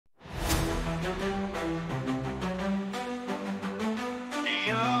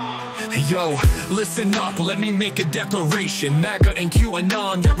Yo, listen up, let me make a declaration. MAGA and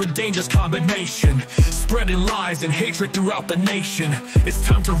QAnon, they're a dangerous combination, spreading lies and hatred throughout the nation. It's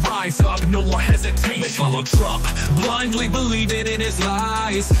time to rise up, no more hesitation. They follow Trump, blindly believing in his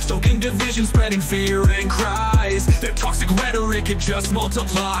lies, stoking division, spreading fear and cries. Their toxic rhetoric, it just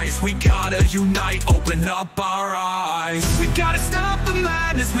multiplies. We gotta unite, open up our eyes. We gotta stop the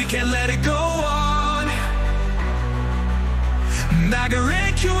madness, we can't let it go on. MAGA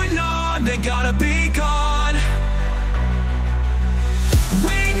and QAnon, they gotta be gone.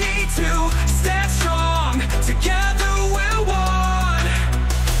 We need to stand strong, together we're one.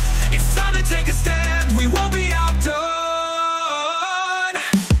 It's time to take a stand, we won't be outdone.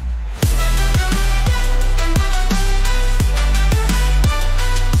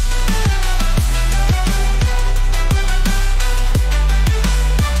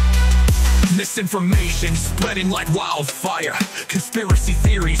 Misinformation spreading like wildfire, conspiracy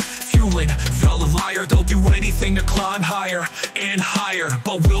theories fueling fellow liar. They'll do anything to climb higher and higher,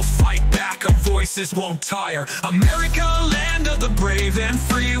 but we'll fight back, our voices won't tire. America, land of the brave and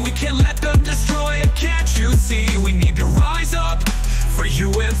free, we can't let them destroy it, can't you see? We need to rise up, for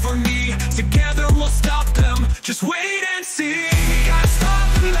you and for me. Together we'll stop them, just wait and see. We gotta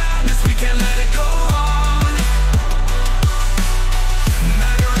stop the madness, we can't let it go on.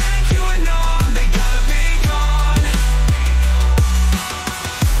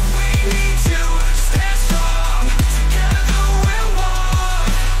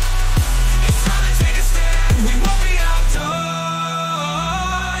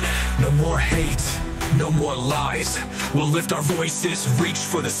 No more lies, we'll lift our voices, reach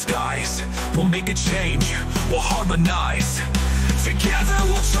for the skies. We'll make a change, we'll harmonize. Together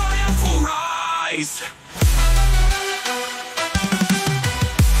we'll triumph, we'll rise.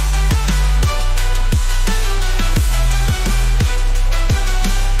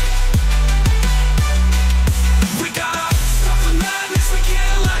 We gotta stop the madness, we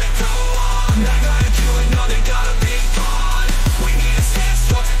can't let it go on. I gotta do it, no, they gotta be gone. We need to stand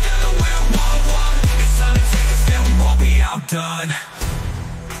strong, together we're one. Outdone.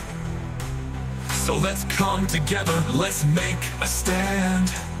 So let's come together, let's make a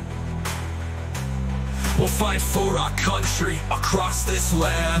stand. We'll fight for our country across this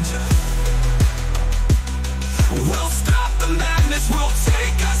land. We'll stop the madness, we'll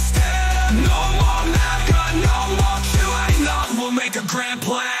take a stand. No more MAGA, no more QAnon. We'll make a grand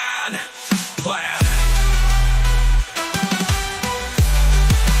plan.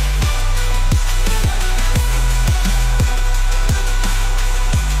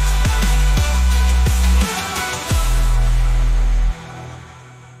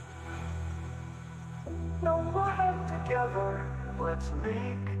 No more help together, let's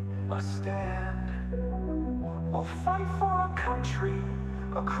make a stand. We'll fight for our country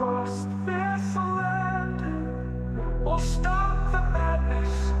across this land. We'll stop the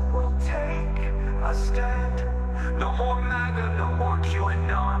madness, we'll take a stand. No more MAGA, no more